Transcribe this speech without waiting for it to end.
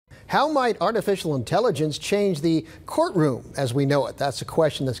How might artificial intelligence change the courtroom as we know it? That's a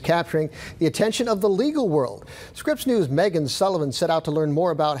question that's capturing the attention of the legal world. Scripps News' Megan Sullivan set out to learn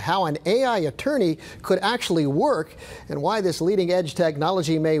more about how an AI attorney could actually work and why this leading-edge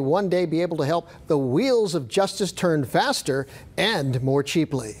technology may one day be able to help the wheels of justice turn faster and more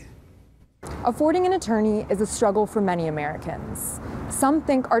cheaply. Affording an attorney is a struggle for many Americans. Some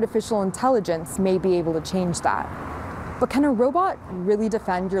think artificial intelligence may be able to change that. But can a robot really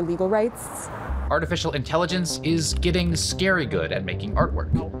defend your legal rights? Artificial intelligence is getting scary good at making artwork.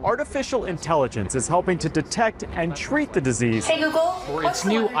 Artificial intelligence is helping to detect and treat the disease. Hey Google, or its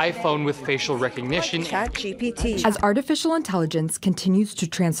new iPhone with facial recognition. ChatGPT. As artificial intelligence continues to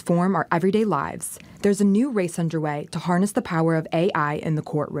transform our everyday lives, there's a new race underway to harness the power of AI in the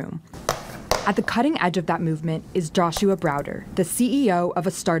courtroom. At the cutting edge of that movement is Joshua Browder, the CEO of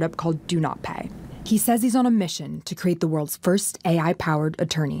a startup called Do Not Pay. He says he's on a mission to create the world's first AI-powered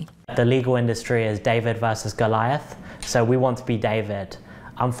attorney. The legal industry is David versus Goliath, so we want to be David.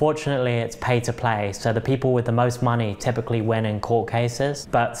 Unfortunately, it's pay to play, so the people with the most money typically win in court cases,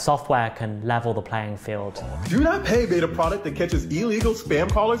 but software can level the playing field. Do Not Pay made a product that catches illegal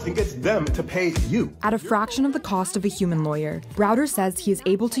spam callers and gets them to pay you. At a fraction of the cost of a human lawyer, Browder says he is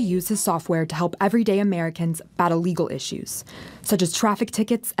able to use his software to help everyday Americans battle legal issues, such as traffic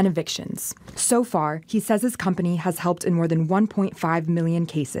tickets and evictions. So far, he says his company has helped in more than 1.5 million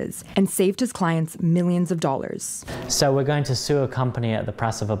cases and saved his clients millions of dollars. So we're going to sue a company at the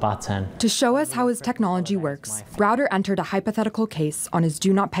press of a button. To show us how his technology works, Browder entered a hypothetical case on his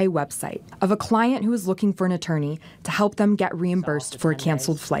Do Not Pay website of a client who was looking for an attorney to help them get reimbursed for a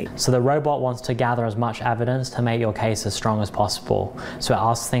canceled flight. So the robot wants to gather as much evidence to make your case as strong as possible. So it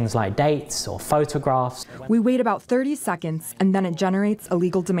asks things like dates or photographs. We wait about 30 seconds and then it generates a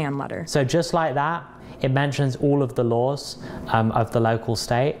legal demand letter. So just like that, it mentions all of the laws of the local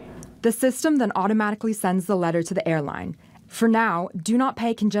state. The system then automatically sends the letter to the airline. For now, Do Not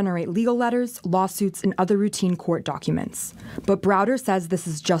Pay can generate legal letters, lawsuits, and other routine court documents. But Browder says this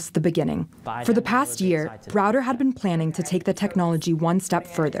is just the beginning. For the past year, Browder had been planning to take the technology one step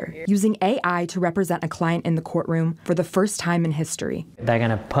further, using AI to represent a client in the courtroom for the first time in history. They're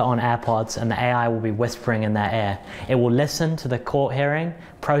going to put on AirPods and the AI will be whispering in their ear. It will listen to the court hearing,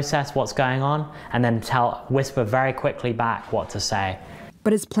 process what's going on, and then whisper very quickly back what to say.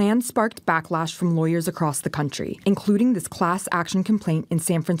 But his plan sparked backlash from lawyers across the country, including this class action complaint in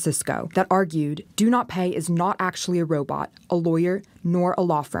San Francisco that argued Do Not Pay is not actually a robot, a lawyer, nor a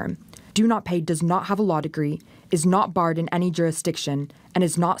law firm. Do Not Pay does not have a law degree, is not barred in any jurisdiction, and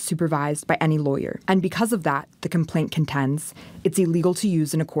is not supervised by any lawyer. And because of that, the complaint contends, it's illegal to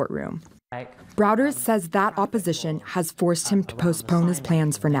use in a courtroom. Browder says that opposition has forced him to postpone his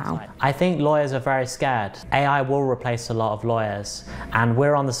plans for now. I think lawyers are very scared. AI will replace a lot of lawyers, and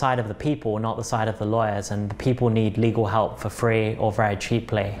we're on the side of the people, not the side of the lawyers, and the people need legal help for free or very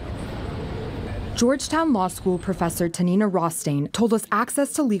cheaply. Georgetown Law School professor Tanina Rothstein told us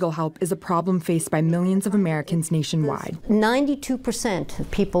access to legal help is a problem faced by millions of Americans nationwide. 92%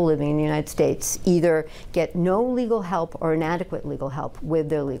 of people living in the United States either get no legal help or inadequate legal help with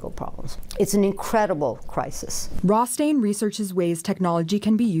their legal problems. It's an incredible crisis. Rothstein researches ways technology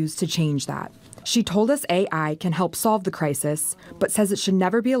can be used to change that. She told us AI can help solve the crisis, but says it should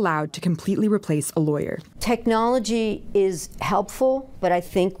never be allowed to completely replace a lawyer. Technology is helpful, but I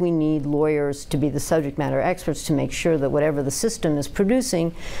think we need lawyers to be the subject matter experts to make sure that whatever the system is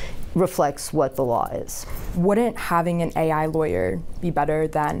producing reflects what the law is. Wouldn't having an AI lawyer be better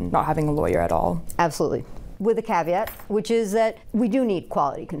than not having a lawyer at all? Absolutely. With a caveat, which is that we do need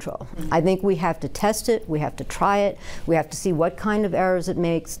quality control. I think we have to test it, we have to try it, we have to see what kind of errors it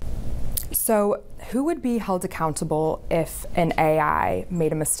makes. So who would be held accountable if an AI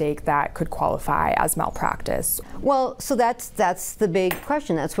made a mistake that could qualify as malpractice? Well, so that's the big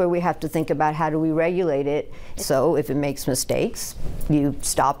question. That's where we have to think about how do we regulate it. So if it makes mistakes, you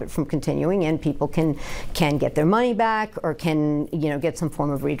stop it from continuing and people can get their money back or can get some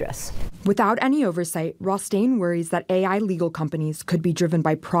form of redress. Without any oversight, Rothstein worries that AI legal companies could be driven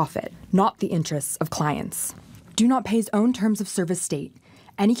by profit, not the interests of clients. Do Not Pay's own terms of service state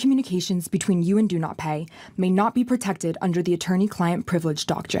any communications between you and Do Not Pay may not be protected under the attorney-client privilege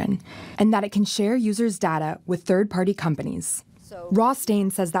doctrine, and that it can share users' data with third-party companies.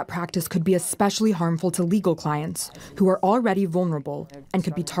 Rothstein says that practice could be especially harmful to legal clients who are already vulnerable and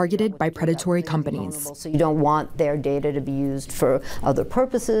could be targeted by predatory companies. So you don't want their data to be used for other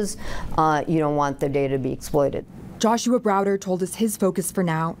purposes. You don't want their data to be exploited. Joshua Browder told us his focus for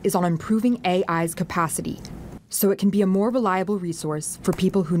now is on improving AI's capacity so it can be a more reliable resource for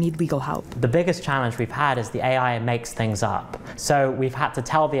people who need legal help. The biggest challenge we've had is the AI makes things up. So we've had to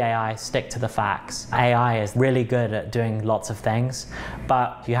tell the AI, stick to the facts. AI is really good at doing lots of things,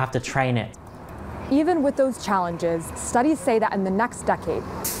 but you have to train it. Even with those challenges, studies say that in the next decade,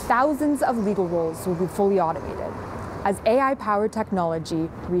 thousands of legal roles will be fully automated as AI-powered technology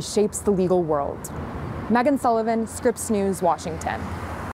reshapes the legal world. Megan Sullivan, Scripps News, Washington.